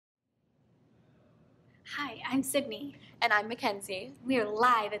Hi, I'm Sydney. And I'm Mackenzie. We are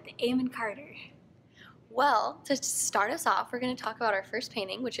live at the Amon Carter. Well, to start us off, we're going to talk about our first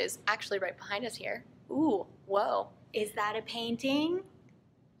painting, which is actually right behind us here. Ooh, whoa. Is that a painting?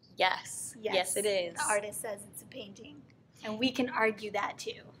 Yes. Yes, it is. The artist says it's a painting. And we can argue that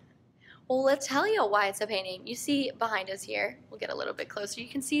too. Well, let's tell you why it's a painting. You see behind us here, we'll get a little bit closer, you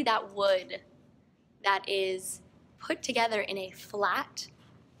can see that wood that is put together in a flat,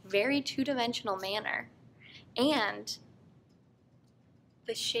 very two-dimensional manner. And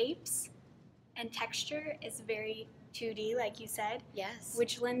the shapes and texture is very 2D, like you said. Yes.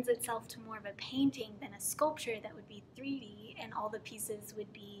 Which lends itself to more of a painting than a sculpture that would be 3D, and all the pieces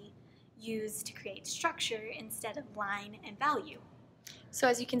would be used to create structure instead of line and value. So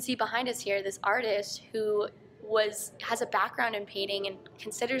as you can see behind us here, this artist who has a background in painting and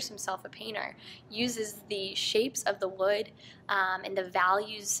considers himself a painter, uses the shapes of the wood and the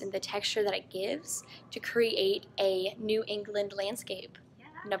values and the texture that it gives to create a New England landscape. Yeah.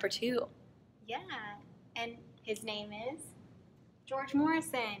 Number 2. Yeah, and his name is George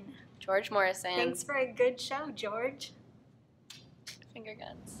Morrison. George Morrison. Thanks for a good show, George. Finger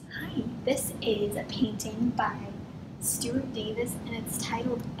guns. Hi, this is a painting by Stuart Davis, and it's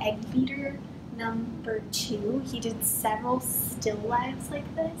titled Egg Beater Number 2. He did several still lifes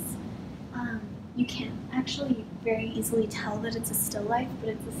like this. You can't actually very easily tell that it's a still life, but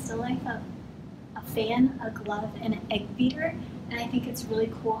it's a still life of a fan, a glove, and an egg beater. And I think it's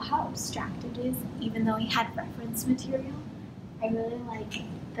really cool how abstract it is, even though he had reference material. I really like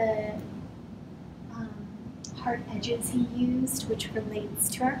the hard edges he used, which relates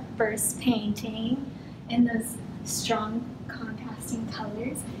to our first painting, and those strong contrasting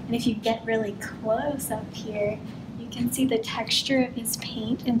colors. And if you get really close up here, you can see the texture of his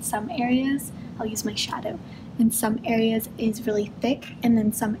paint in some areas. I'll use my shadow. In some areas is really thick, and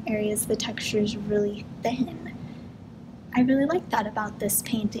in some areas the texture is really thin. I really like that about this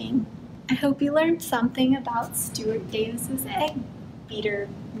painting. I hope you learned something about Stuart Davis's Egg Beater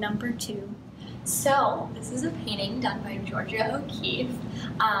Number 2. So, this is a painting done by Georgia O'Keeffe.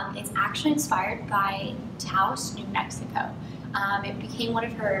 It's actually inspired by Taos, New Mexico. It became one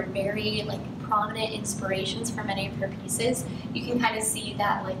of her very prominent inspirations for many of her pieces. You can kind of see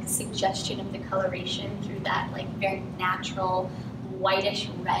that suggestion of the coloration through that very natural whitish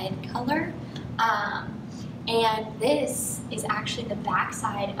red color. And this is actually the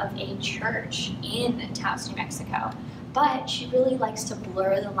backside of a church in Taos, New Mexico. But she really likes to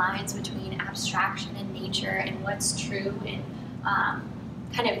blur the lines between abstraction and nature and what's true, and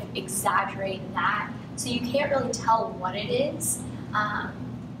kind of exaggerate that. So you can't really tell what it is,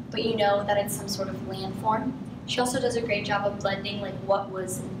 but you know that it's some sort of landform. She also does a great job of blending what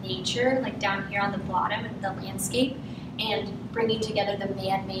was nature, down here on the bottom in the landscape, and bringing together the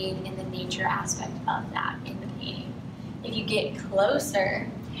man-made and the nature aspect of that in the painting. If you get closer,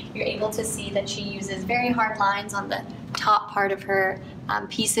 you're able to see that she uses very hard lines on the top part of her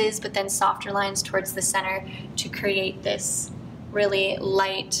pieces, but then softer lines towards the center to create this really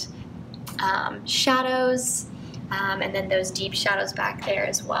light shadows, and then those deep shadows back there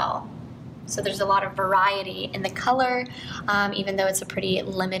as well. So there's a lot of variety in the color, even though it's a pretty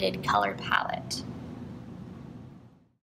limited color palette.